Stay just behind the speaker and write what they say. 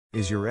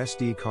Is your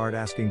SD card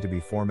asking to be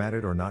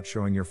formatted or not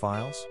showing your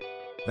files?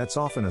 That's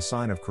often a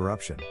sign of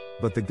corruption,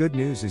 but the good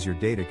news is your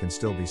data can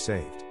still be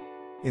saved.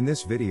 In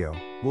this video,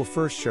 we'll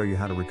first show you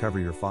how to recover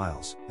your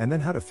files, and then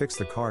how to fix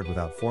the card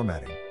without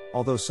formatting,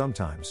 although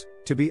sometimes,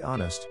 to be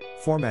honest,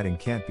 formatting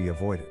can't be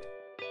avoided.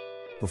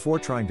 Before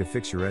trying to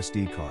fix your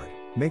SD card,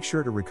 make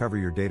sure to recover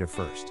your data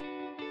first.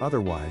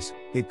 Otherwise,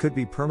 it could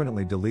be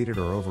permanently deleted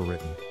or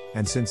overwritten,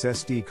 and since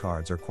SD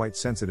cards are quite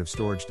sensitive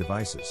storage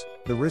devices,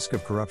 the risk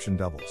of corruption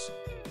doubles.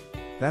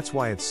 That's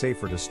why it's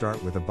safer to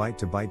start with a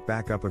byte-to-byte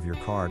backup of your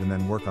card and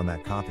then work on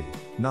that copy,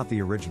 not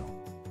the original.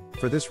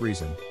 For this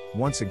reason,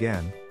 once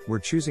again, we're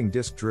choosing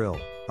Disk Drill,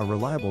 a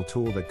reliable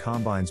tool that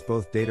combines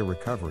both data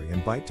recovery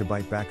and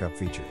byte-to-byte backup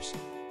features.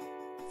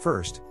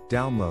 First,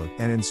 download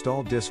and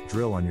install Disk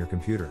Drill on your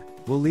computer.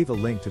 We'll leave a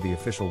link to the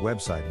official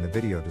website in the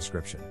video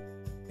description.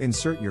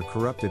 Insert your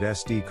corrupted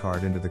SD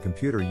card into the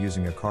computer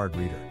using a card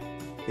reader.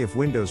 If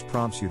Windows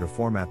prompts you to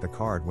format the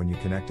card when you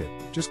connect it,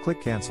 just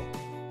click Cancel.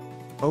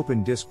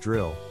 Open Disk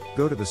Drill,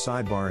 go to the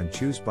sidebar and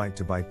choose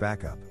Byte-to-Byte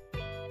Backup.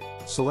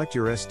 Select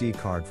your SD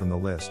card from the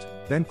list,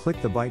 then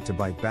click the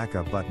Byte-to-Byte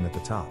Backup button at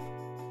the top.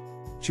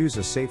 Choose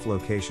a safe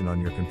location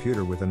on your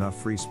computer with enough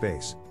free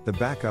space. The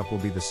backup will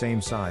be the same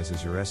size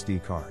as your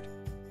SD card.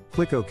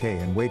 Click OK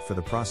and wait for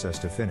the process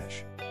to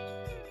finish.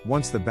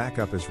 Once the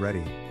backup is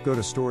ready, go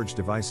to Storage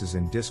Devices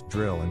in Disk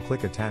Drill and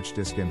click Attach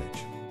Disk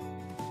Image.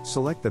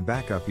 Select the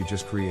backup you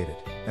just created,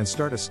 and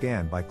start a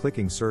scan by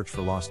clicking Search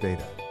for Lost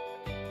Data.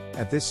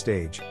 At this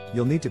stage,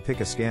 you'll need to pick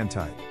a scan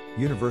type,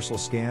 Universal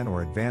Scan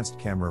or Advanced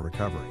Camera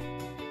Recovery.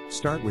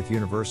 Start with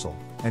Universal,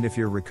 and if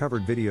your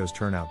recovered videos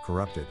turn out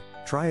corrupted,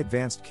 try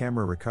Advanced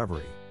Camera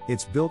Recovery.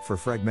 It's built for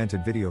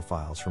fragmented video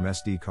files from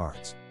SD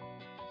cards.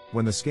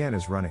 When the scan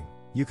is running,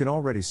 you can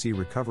already see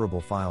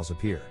recoverable files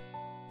appear.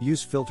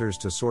 Use filters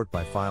to sort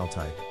by file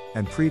type,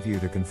 and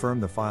preview to confirm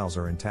the files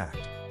are intact.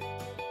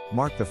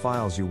 Mark the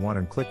files you want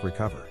and click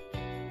Recover.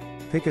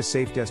 Pick a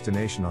safe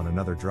destination on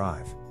another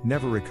drive,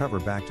 never recover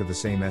back to the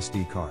same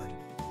SD card.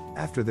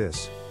 After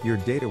this, your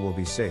data will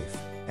be safe,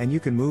 and you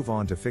can move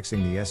on to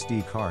fixing the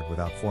SD card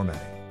without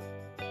formatting.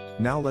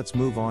 Now let's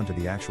move on to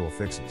the actual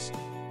fixes.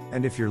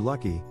 And if you're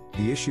lucky,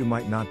 the issue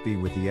might not be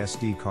with the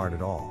SD card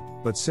at all,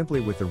 but simply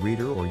with the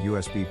reader or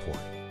USB port.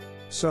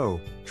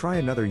 So, try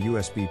another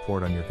USB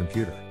port on your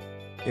computer.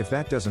 If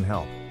that doesn't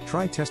help,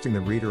 try testing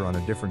the reader on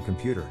a different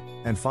computer,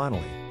 and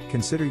finally,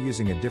 consider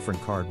using a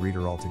different card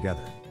reader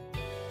altogether.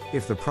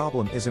 If the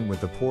problem isn't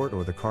with the port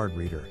or the card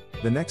reader,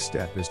 the next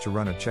step is to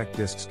run a check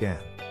disk scan.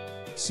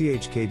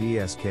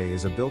 CHKDSK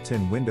is a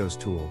built-in Windows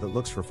tool that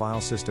looks for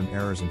file system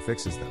errors and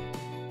fixes them.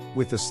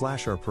 With the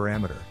 /r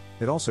parameter,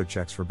 it also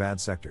checks for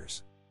bad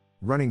sectors.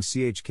 Running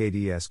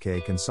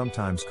CHKDSK can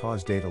sometimes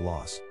cause data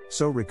loss,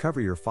 so recover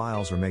your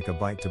files or make a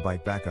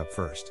byte-to-byte backup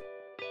first.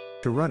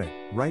 To run it,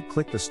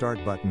 right-click the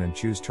Start button and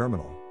choose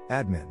Terminal,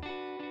 Admin.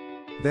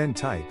 Then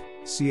type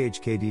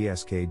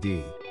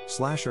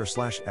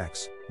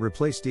CHKDSKD/r/x,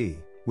 replace D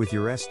with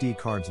your SD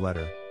card's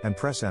letter, and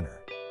press Enter.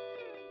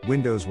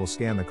 Windows will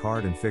scan the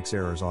card and fix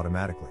errors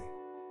automatically.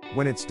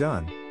 When it's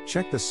done,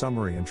 check the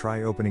summary and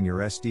try opening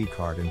your SD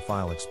card in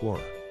File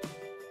Explorer.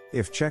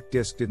 If check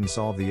disk didn't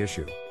solve the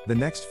issue, the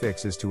next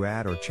fix is to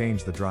add or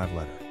change the drive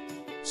letter.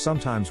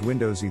 Sometimes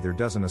Windows either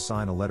doesn't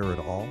assign a letter at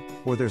all,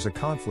 or there's a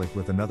conflict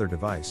with another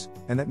device,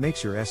 and that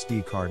makes your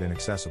SD card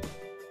inaccessible.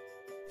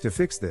 To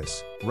fix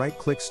this,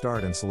 right-click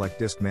Start and select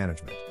Disk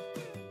Management.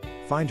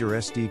 Find your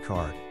SD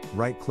card,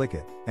 right-click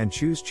it, and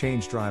choose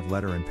Change Drive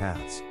Letter and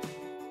Paths.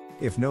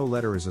 If no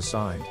letter is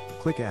assigned,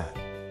 click Add.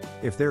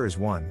 If there is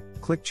one,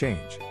 click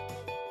Change.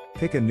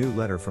 Pick a new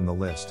letter from the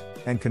list,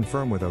 and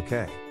confirm with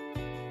OK.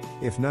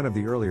 If none of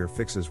the earlier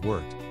fixes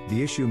worked,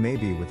 the issue may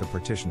be with the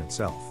partition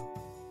itself.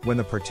 When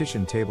the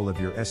partition table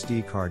of your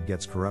SD card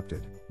gets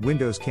corrupted,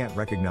 Windows can't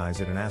recognize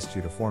it and asks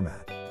you to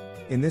format.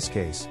 In this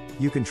case,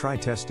 you can try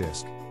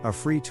TestDisk, a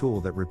free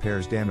tool that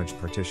repairs damaged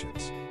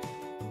partitions.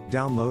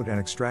 Download and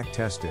extract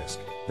TestDisk,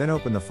 then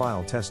open the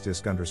file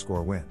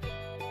testdisk_win.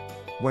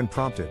 When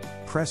prompted,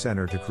 press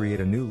Enter to create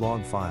a new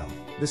log file.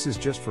 This is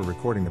just for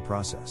recording the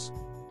process.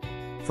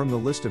 From the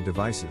list of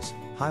devices,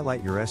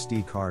 highlight your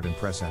SD card and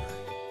press Enter.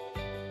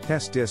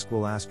 TestDisk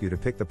will ask you to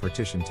pick the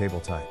partition table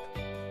type.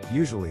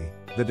 Usually,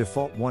 the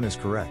default one is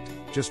correct,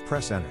 just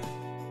press Enter.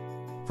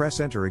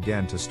 Press Enter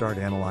again to start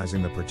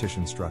analyzing the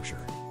partition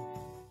structure.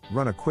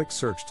 Run a quick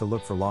search to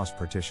look for lost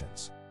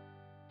partitions.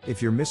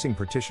 If your missing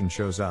partition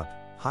shows up,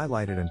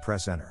 highlight it and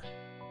press Enter.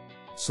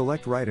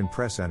 Select Write and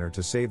press Enter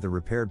to save the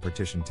repaired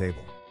partition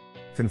table.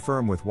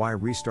 Confirm with Y,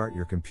 restart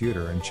your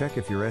computer and check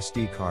if your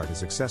SD card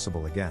is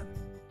accessible again.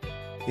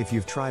 If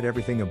you've tried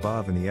everything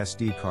above and the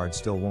SD card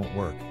still won't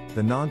work,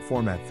 the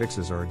non-format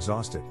fixes are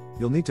exhausted,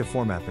 you'll need to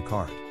format the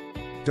card.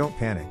 Don't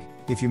panic,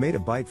 if you made a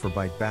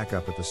byte-for-byte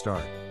backup at the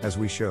start, as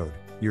we showed,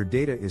 your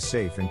data is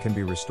safe and can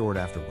be restored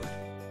afterward.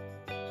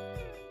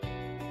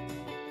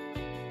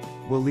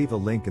 We'll leave a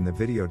link in the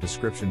video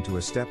description to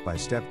a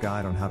step-by-step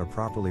guide on how to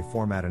properly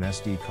format an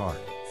SD card.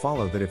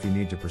 Follow that if you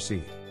need to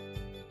proceed.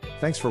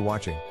 Thanks for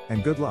watching,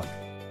 and good luck!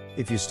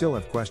 If you still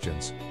have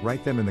questions,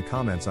 write them in the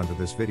comments under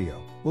this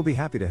video, we'll be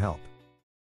happy to help.